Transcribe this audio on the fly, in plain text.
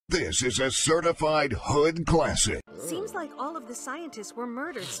This is a certified hood classic. Seems like all of the scientists were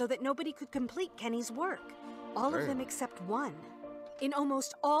murdered so that nobody could complete Kenny's work. All of them except one. In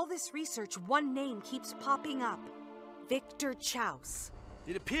almost all this research, one name keeps popping up. Victor Chaus.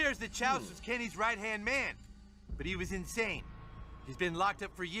 It appears that Chaus was Kenny's right-hand man, but he was insane. He's been locked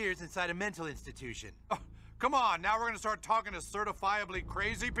up for years inside a mental institution. Oh, come on, now we're gonna start talking to certifiably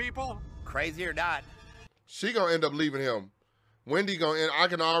crazy people? Crazy or not. She gonna end up leaving him. Wendy gonna end, I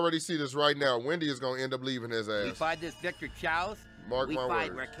can already see this right now. Wendy is gonna end up leaving his ass. We find this Victor Chaus, Mark we my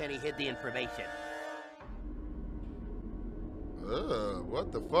find words. where Kenny hid the information.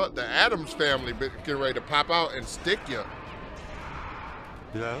 What the fuck? The Addams family getting ready to pop out and stick you.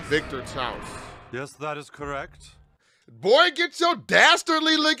 Yes? Victor's house. Yes, that is correct. Boy, get your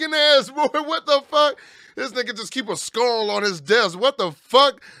dastardly looking ass, boy. What the fuck? This nigga just keep a skull on his desk. What the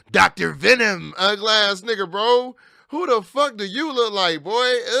fuck? Dr. Venom, ugly ass nigga, bro. Who the fuck do you look like,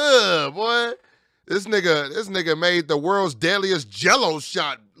 boy? Boy. This nigga made the world's deadliest jello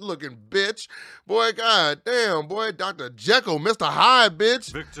shot looking bitch. Boy, god damn, boy. Dr. Jekyll, Mr. Hyde,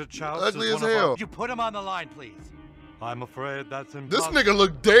 bitch. Victor Chaus ugly is as one of hell. our... You put him on the line, please. I'm afraid that's This impossible. nigga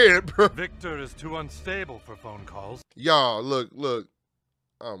look dead, bro. Victor is too unstable for phone calls. Y'all, look.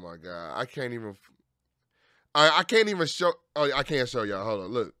 Oh my god, I can't even. I can't even show. Oh, I can't show y'all. Hold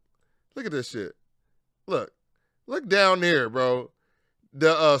on, look at this shit. Look down there, bro.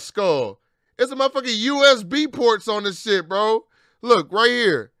 The skull. It's a motherfucking USB ports on this shit, bro. Look right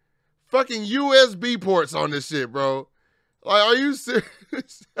here, fucking USB ports on this shit, bro. Like, are you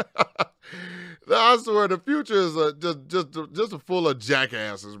serious? I swear, the future is just full of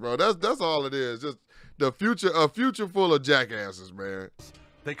jackasses, bro. That's all it is. Just a future full of jackasses, man.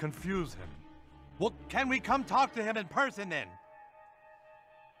 They confuse him. Well, can we come talk to him in person then?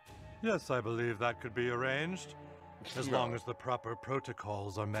 Yes, I believe that could be arranged. As long as the proper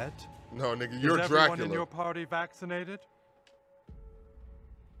protocols are met. No, nigga, you're Is Dracula. everyone in your party vaccinated?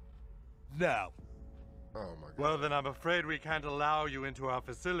 No. Oh my god. Well, then I'm afraid we can't allow you into our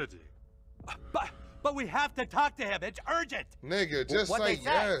facility. But we have to talk to him. It's urgent. Nigga, just What say they say?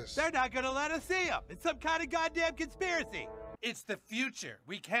 yes. They're not gonna let us see him. It's some kind of goddamn conspiracy. It's the future.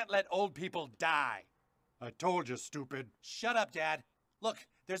 We can't let old people die. I told you, stupid. Shut up, Dad. Look,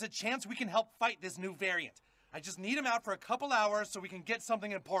 there's a chance we can help fight this new variant. I just need him out for a couple hours so we can get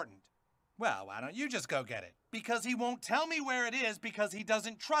something important. Well, why don't you just go get it? Because he won't tell me where it is because he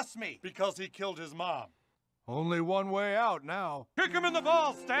doesn't trust me. Because he killed his mom. Only one way out now. Kick him in the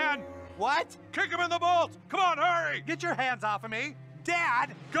balls, Stan! What? Kick him in the balls! Come on, hurry! Get your hands off of me.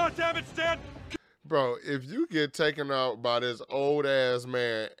 Dad! God damn it, Stan! Bro, if you get taken out by this old ass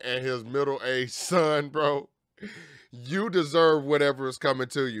man and his middle-aged son, bro, you deserve whatever is coming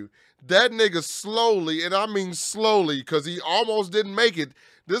to you. That nigga slowly, and I mean slowly, because he almost didn't make it.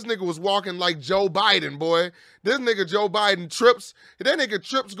 This nigga was walking like Joe Biden, boy. This nigga Joe Biden trips. That nigga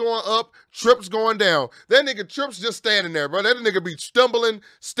trips going up, trips going down. That nigga trips just standing there, bro. That nigga be stumbling,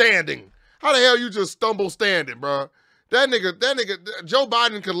 standing. How the hell you just stumble standing, bro? That nigga, Joe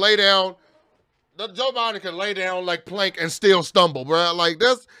Biden could lay down. Joe Biden can lay down like plank and still stumble, bro. Like,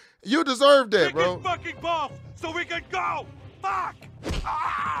 you deserve that, Kick bro. his fucking balls so we can go! Fuck!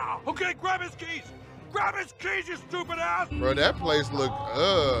 Ah! Okay, grab his keys! Grab his keys, you stupid ass! Bro, that place look,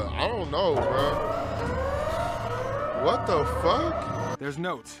 I don't know, bro. What the fuck? There's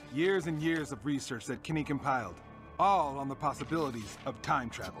notes, years and years of research that Kenny compiled, all on the possibilities of time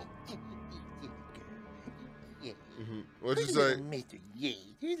travel. What'd you say? Mr. Yeah,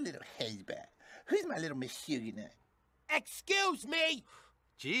 here's a little hazebag. Who's my little monsieur, you know? Excuse me!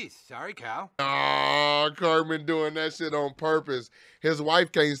 Jeez, sorry, Cal. Aw, Cartman doing that shit on purpose. His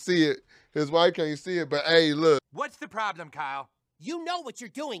wife can't see it. But hey, look. What's the problem, Kyle? You know what you're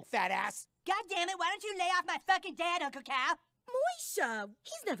doing, fat ass. God damn it, why don't you lay off my fucking dad, Uncle Cal? Moisha,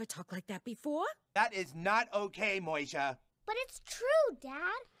 he's never talked like that before. That is not okay, Moisha. But it's true,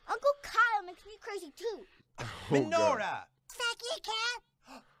 Dad. Uncle Kyle makes me crazy too. Minora! Fuck you,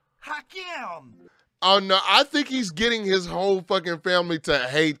 Cal. Hakim! Oh no, I think he's getting his whole fucking family to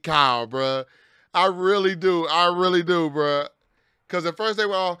hate Kyle, bruh. I really do, bruh. Because at first they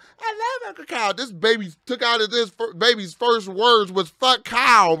were all, I love Uncle Kyle. This baby took out of this baby's first words was fuck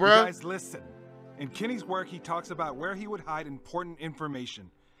Kyle, bruh. You guys listen. In Kenny's work, he talks about where he would hide important information.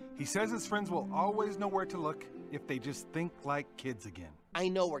 He says his friends will always know where to look if they just think like kids again. I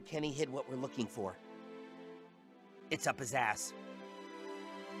know where Kenny hid what we're looking for. It's up his ass.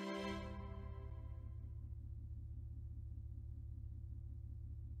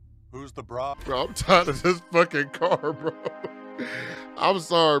 Who's the bra? Bro, I'm tired of this fucking car, bro. I'm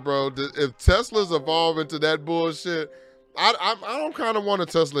sorry, bro. If Tesla's evolve into that bullshit, I don't kind of want a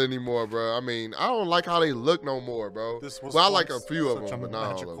Tesla anymore, bro. I mean, I don't like how they look no more, bro. This was well, I like a once few of such them, a but not all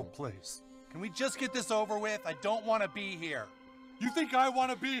of magical them. place. Can we just get this over with? I don't want to be here. You think I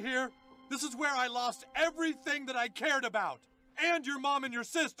want to be here? This is where I lost everything that I cared about. And your mom and your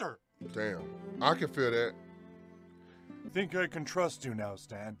sister. Damn, I can feel that. I think I can trust you now,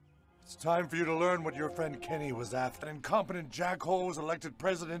 Stan. It's time for you to learn what your friend Kenny was after. An incompetent jackhole was elected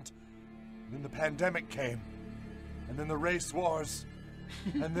president. And then the pandemic came. And then the race wars.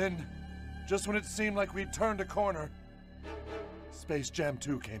 And then, just when it seemed like we'd turned a corner, Space Jam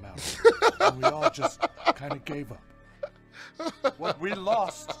 2 came out. And we all just kind of gave up. What we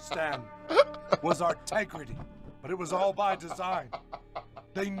lost, Stan, was our integrity. But it was all by design.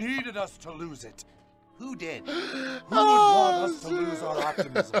 They needed us to lose it. Who did? Who would want us to lose our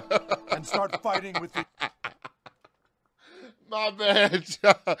optimism and start fighting with the... My bad,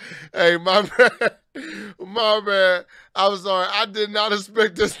 y'all. Hey, my bad. My bad. I'm sorry. I did not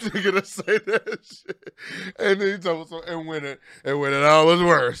expect this nigga to say that shit. And then he told me, and when it all was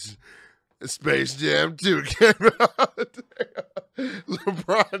worse, Space Jam 2 came out.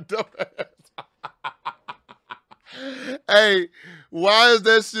 LeBron dumbass. Hey, why is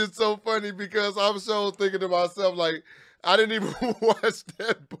that shit so funny? Because I'm so thinking to myself, like, I didn't even watch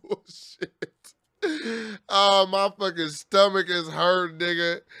that bullshit. Oh, my fucking stomach is hurt,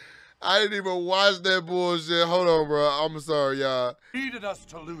 nigga. I didn't even watch that bullshit. Hold on, bro. I'm sorry, y'all. Needed us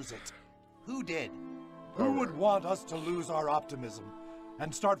to lose it. Who did? Who would want us to lose our optimism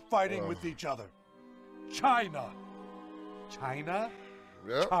and start fighting with each other? China. China?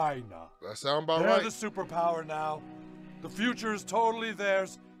 Yep. China. That sound about They're right. the superpower now. The future is totally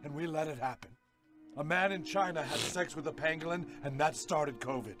theirs, and we let it happen. A man in China had sex with a pangolin, and that started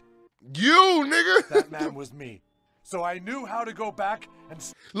COVID. You, nigga. That man was me. So I knew how to go back and...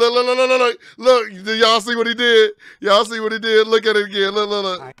 Look. Do y'all see what he did? Y'all see what he did? Look at it again.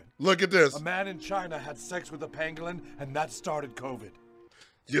 Look. Look at this. A man in China had sex with a pangolin, and that started COVID.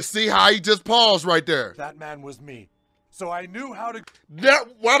 You see how he just paused right there? That man was me. So I knew how to...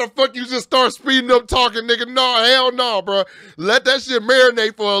 Why the fuck you just start speeding up talking, nigga? No, hell no, bro. Let that shit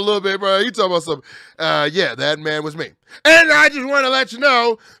marinate for a little bit, bro. You talking about some, yeah, that man was me. And I just want to let you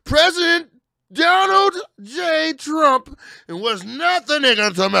know, President Donald J. Trump was not the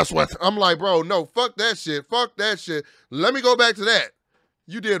nigga to mess with. I'm like, bro, no, fuck that shit. Fuck that shit. Let me go back to that.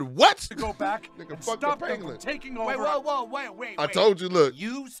 You did what? To go back nigga, and fuck stop the them from pangolin. taking over... Wait. I told you, look.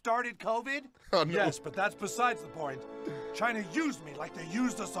 You started COVID? Oh, no. Yes, but that's besides the point. China used me like they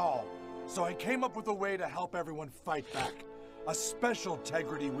used us all. So I came up with a way to help everyone fight back. A special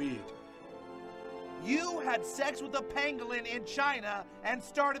integrity weed. You had sex with a pangolin in China and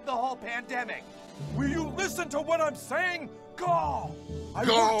started the whole pandemic. Will you listen to what I'm saying? Go! I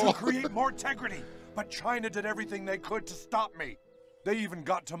worked to create more integrity, but China did everything they could to stop me. They even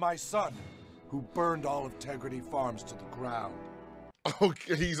got to my son, who burned all of Integrity Farms to the ground.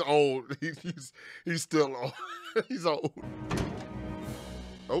 Okay, he's old. He's still old. He's old.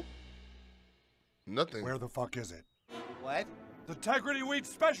 Oh. Nothing. Where the fuck is it? What? The Integrity Weed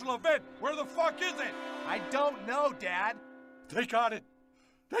special event! Where the fuck is it? I don't know, Dad. They got it!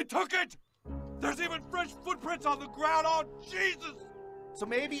 They took it! There's even fresh footprints on the ground! Oh, Jesus! So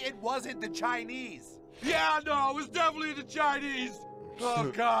maybe it wasn't the Chinese. Yeah, no, it was definitely the Chinese!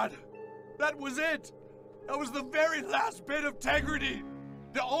 Oh, God. That was it! That was the very last bit of integrity!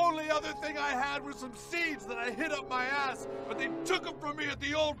 The only other thing I had were some seeds that I hid up my ass, but they took them from me at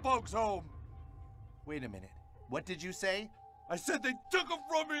the old folks' home. Wait a minute. What did you say? I said they took them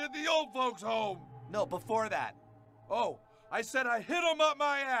from me at the old folks' home. No, before that. Oh, I said I hid them up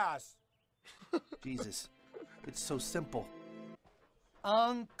my ass. Jesus, it's so simple.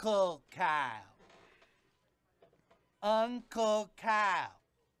 Uncle Kyle. Uncle Kyle.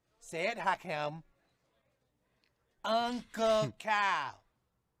 Say it, Hakim. Uncle Kyle.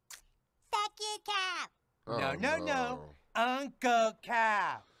 Fuck you, Cap. No. Uncle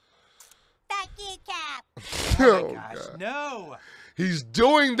Kyle. Fuck you, Cap. Oh my gosh, no. He's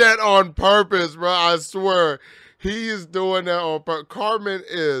doing that on purpose, bro. I swear. He is doing that on purpose. Carmen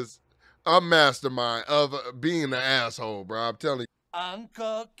is a mastermind of being an asshole, bro. I'm telling you.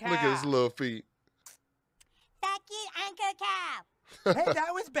 Uncle Kyle. Look at his little feet. Fuck you, Uncle Cap. Hey,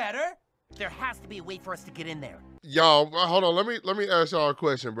 that was better. There has to be a way for us to get in there. Y'all, hold on. Let me ask y'all a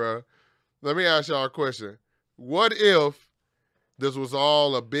question, bro. Let me ask y'all a question. What if this was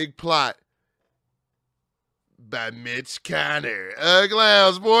all a big plot by Mitch Connor?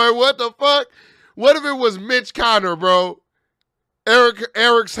 Glass boy, what the fuck? What if it was Mitch Connor, bro?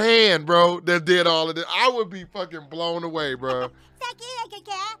 Eric's hand, bro, that did all of this. I would be fucking blown away, bro. Fuck you, Uncle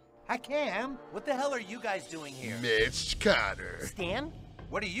Cap. I can. What the hell are you guys doing here? Mitch Carter. Stan?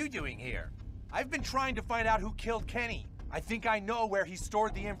 What are you doing here? I've been trying to find out who killed Kenny. I think I know where he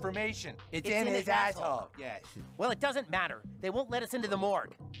stored the information. It's in his asshole. Yes. Well, it doesn't matter. They won't let us into the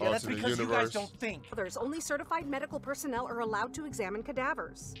morgue. Yeah, that's Alternate because you guys universe. don't think. Others, only certified medical personnel are allowed to examine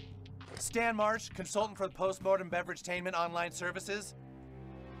cadavers. Stan Marsh, consultant for the Postmortem Beveragetainment Online Services.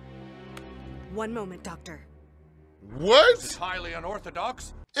 One moment, Doctor. What? It's highly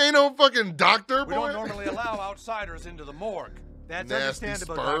unorthodox. Ain't no fucking doctor, We boy. don't normally allow outsiders into the morgue. That's Nasty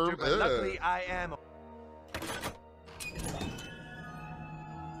understandable, sperm. Doctor, but Ugh. luckily I am.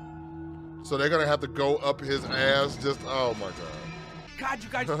 So they're gonna have to go up his ass. Just oh my god. God, you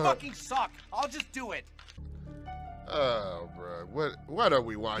guys fucking suck. I'll just do it. Oh, bro. What are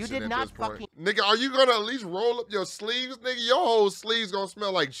we watching did at not this point? fucking- Nigga, are you gonna at least roll up your sleeves, nigga? Your whole sleeves gonna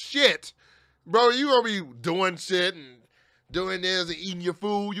smell like shit. Bro, you gonna be doing shit and doing this and eating your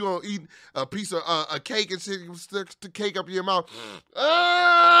food. You gonna eat a piece of a cake and shit, sticks the cake up your mouth.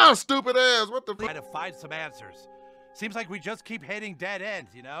 Ah, stupid ass. What the Try fuck? to find some answers. Seems like we just keep hitting dead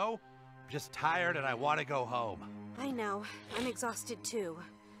ends, you know? I'm just tired and I want to go home. I know. I'm exhausted too.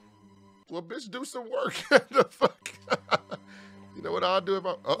 Well, bitch, do some work. The fuck? You know what I'll do if I...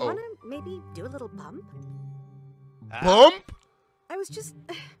 Uh-oh. Wanna maybe do a little bump? Bump? I was just...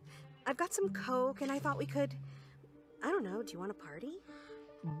 I've got some Coke and I thought we could... I don't know, do you want to party?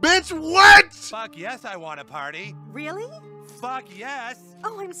 Bitch, what? Fuck yes, I want a party. Really? Fuck yes.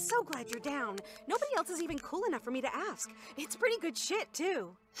 Oh, I'm so glad you're down. Nobody else is even cool enough for me to ask. It's pretty good shit,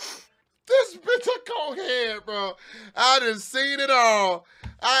 too. This bitch a cokehead, bro. I done seen it all.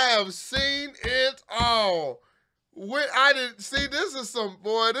 I have seen it all. When I didn't see, this is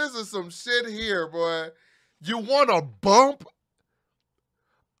some shit here, boy. You want a bump?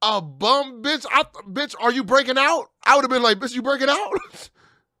 A bump, bitch? Bitch, are you breaking out? I would have been like, bitch, you breaking out?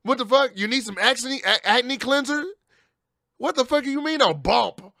 What the fuck? You need some acne cleanser? What the fuck do you mean a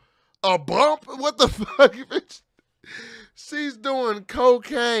bump? A bump? What the fuck, bitch? She's doing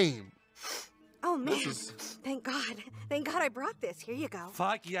cocaine. Oh, man. Thank God. Thank God I brought this. Here you go.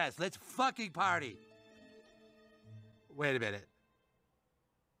 Fuck yes, let's fucking party. Wait a minute.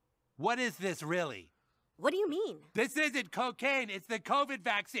 What is this really? What do you mean? This isn't cocaine, it's the COVID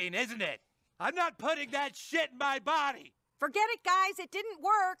vaccine, isn't it? I'm not putting that shit in my body. Forget it, guys. It didn't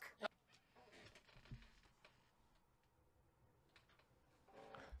work.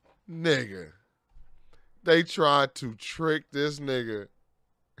 Nigga. They tried to trick this nigga.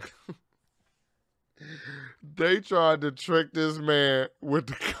 They tried to trick this man with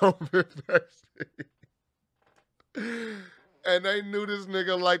the COVID vaccine. And they knew this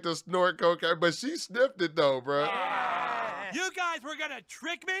nigga liked to snort cocaine, but she sniffed it though, bro. You guys were gonna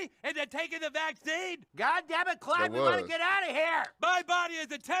trick me into taking the vaccine? God damn it, Clyde, we That want to was. get out of here. My body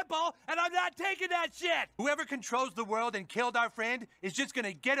is a temple, and I'm not taking that shit! Whoever controls the world and killed our friend is just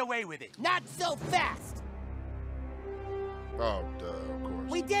gonna get away with it. Not so fast. Oh, duh, of course.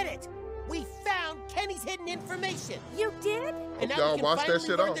 We did it. We found Kenny's hidden information. You did? And now y'all we can watch that finally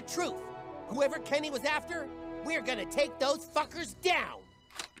shit learn out. the truth. Whoever Kenny was after, we're gonna take those fuckers down.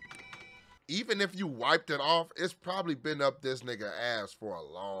 Even if you wiped it off, it's probably been up this nigga ass for a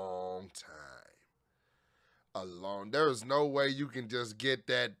long time. There is no way you can just get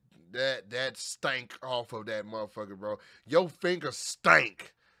that stank off of that motherfucker, bro. Your fingers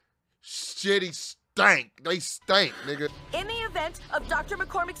stank. Shitty stank. They stank, nigga. In the event of Dr.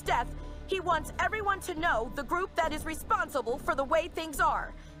 McCormick's death, he wants everyone to know the group that is responsible for the way things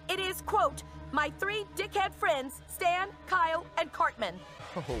are. It is, quote, my 3 dickhead friends, Stan, Kyle, and Cartman.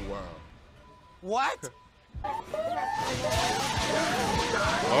 Oh, wow. What?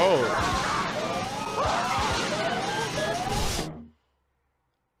 Oh.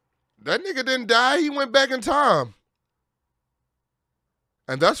 That nigga didn't die. He went back in time.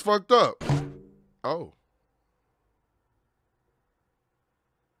 And that's fucked up. Oh.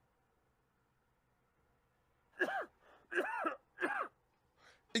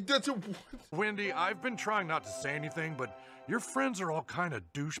 Wendy, I've been trying not to say anything, but your friends are all kind of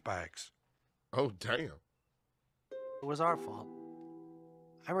douchebags. Oh, damn. It was our fault.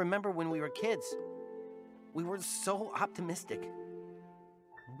 I remember when we were kids. We were so optimistic.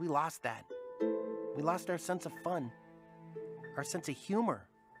 We lost that. We lost our sense of fun. Our sense of humor.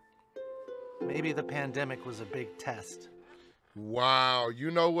 Maybe the pandemic was a big test. Wow. You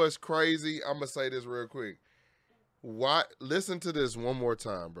know what's crazy? I'm going to say this real quick. Why? Listen to this one more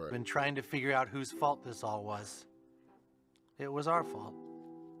time, bro. Been trying to figure out whose fault this all was. It was our fault.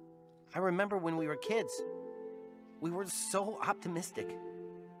 I remember when we were kids. We were so optimistic.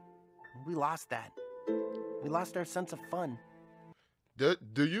 We lost that. We lost our sense of fun.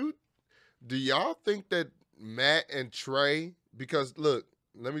 Do you Do y'all think that Matt and Trey, because look,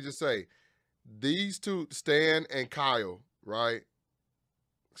 let me just say, these two, Stan and Kyle, right?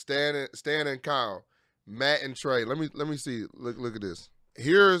 Stan and Kyle, Matt and Trey. Let me see. Look at this.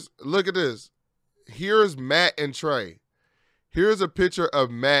 Look at this. Here's Matt and Trey. Here's a picture of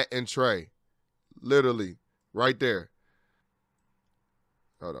Matt and Trey. Literally, right there.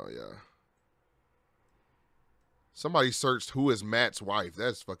 Hold on, y'all. Somebody searched who is Matt's wife.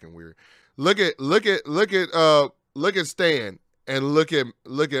 That's fucking weird. Look at Stan and look at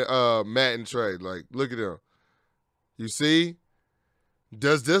Matt and Trey. Like, look at them. You see?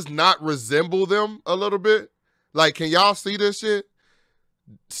 Does this not resemble them a little bit? Like, can y'all see this shit?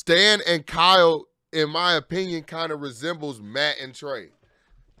 Stan and Kyle, in my opinion, kind of resembles Matt and Trey.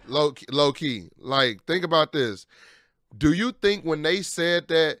 Low key. Like, think about this. Do you think when they said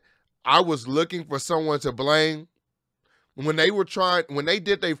that I was looking for someone to blame, when they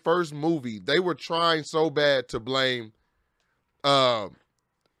did their first movie, they were trying so bad to blame Comedy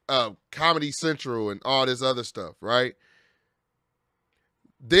Central and all this other stuff, right?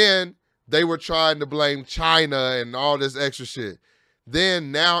 Then they were trying to blame China and all this extra shit.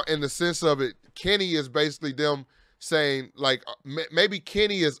 Then now, in the sense of it, Kenny is basically them saying, like, maybe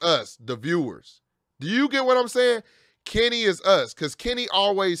Kenny is us, the viewers. Do you get what I'm saying? Kenny is us, because Kenny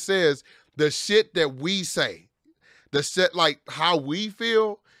always says the shit that we say, the shit like how we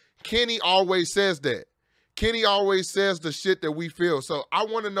feel. Kenny always says that. Kenny always says the shit that we feel. So I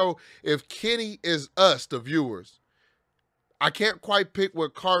want to know if Kenny is us, the viewers. I can't quite pick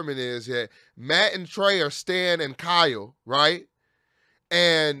what Carmen is yet. Matt and Trey are Stan and Kyle, right?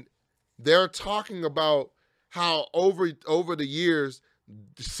 And they're talking about how over the years,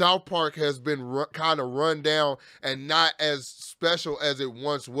 South Park has been kind of run down and not as special as it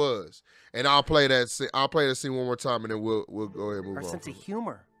once was. And I'll play that scene one more time, and then we'll go ahead and move on. Our sense of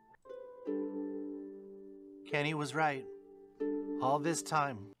humor. Kenny was right. All this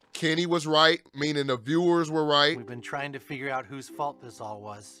time. Kenny was right, meaning the viewers were right. We've been trying to figure out whose fault this all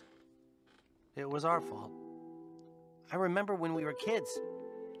was. It was our fault. I remember when we were kids.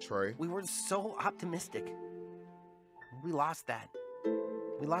 Trey. We were so optimistic. We lost that.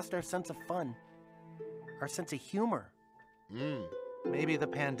 We lost our sense of fun. Our sense of humor. Maybe the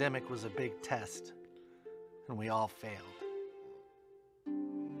pandemic was a big test, and we all failed.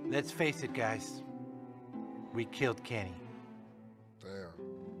 Let's face it, guys. We killed Kenny.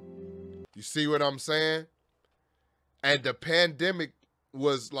 Damn. You see what I'm saying? And the pandemic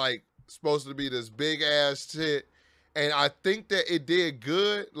was like supposed to be this big ass shit. And I think that it did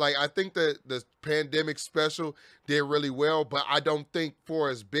good. Like, I think that the pandemic special did really well, but I don't think for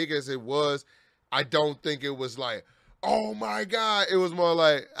as big as it was, I don't think it was like, oh my God. It was more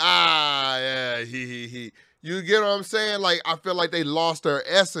like, yeah, he. You get what I'm saying? Like, I feel like they lost their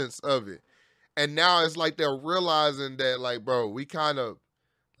essence of it. And now it's like they're realizing that, like, bro, we kind of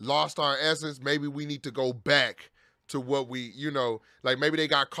lost our essence. Maybe we need to go back to what we, like maybe they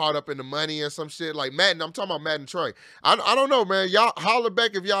got caught up in the money and some shit. Like Madden, I'm talking about Matt and Trey. I don't know, man. Y'all holler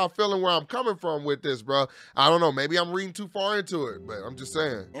back if y'all feeling where I'm coming from with this, bro. I don't know. Maybe I'm reading too far into it, but I'm just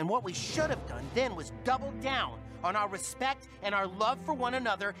saying. And what we should have done then was double down on our respect and our love for one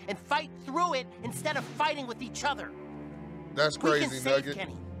another and fight through it instead of fighting with each other. That's crazy, we can save Nugget.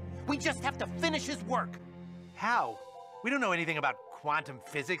 Kenny. We just have to finish his work. How? We don't know anything about quantum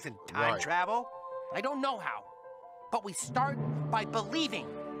physics and time travel. I don't know how. But we start by believing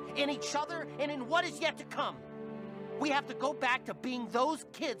in each other and in what is yet to come. We have to go back to being those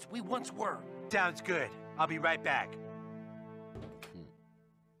kids we once were. Sounds good. I'll be right back.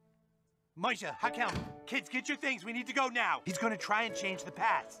 Misha, Hakel, kids, get your things. We need to go now. He's going to try and change the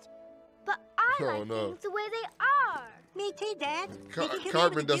past. But I like things the way they are. Me too, Dad.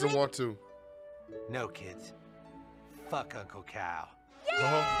 Cartman doesn't want to. No, kids. Fuck Uncle Cal. Yay!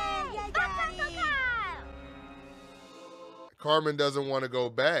 Fuck Uncle Cal! Carmen doesn't want to go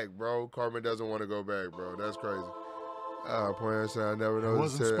back, bro. Carmen doesn't want to go back, bro. That's crazy. Point said I never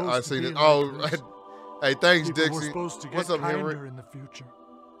noticed it. I seen it. Oh, hey, thanks, People Dixie. were supposed to get What's up, kinder Henry? in the future.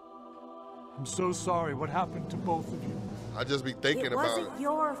 I'm so sorry. What happened to both of you? I just be thinking It about wasn't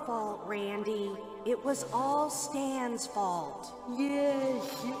your fault, Randy. It was all Stan's fault.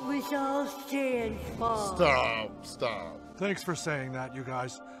 Yes, it was all Stan's fault. Stop. Thanks for saying that, you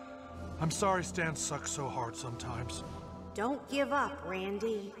guys. I'm sorry Stan sucks so hard sometimes. Don't give up,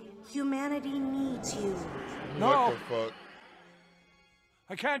 Randy. Humanity needs you. No! What the fuck?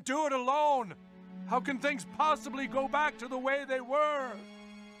 I can't do it alone! How can things possibly go back to the way they were?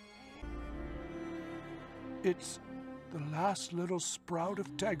 It's the last little sprout of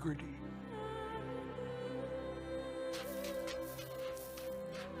integrity.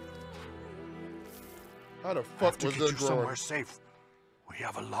 How the fuck to was get this you growing? somewhere safe. We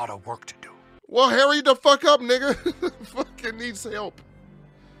have a lot of work to do. Well, hurry the fuck up, nigga. Fucking needs help.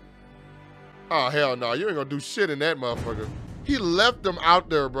 Oh, hell no. You ain't gonna do shit in that motherfucker. He left them out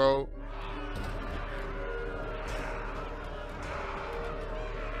there, bro.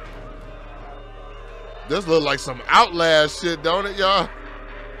 This look like some Outlast shit, don't it, y'all?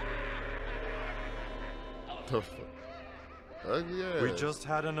 The fuck? Yeah. We just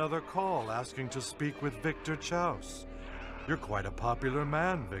had another call asking to speak with Victor Chouse. You're quite a popular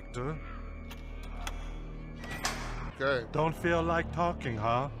man, Victor. Okay. Don't feel like talking,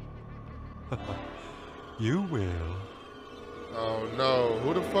 huh? You will. Oh no,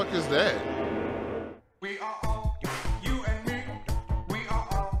 who the fuck is that? We are all, you and me, we are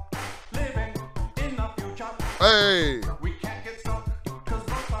all living in the future. Hey! We can't get stuck, cause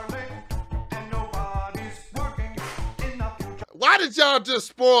both are late, and nobody's working in the future. Why did y'all just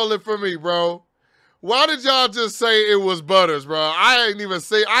spoil it for me, bro? Why did y'all just say it was Butters, bro? I didn't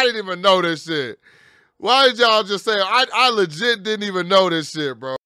even know this shit. Why did y'all just say I legit didn't even know this shit, bro?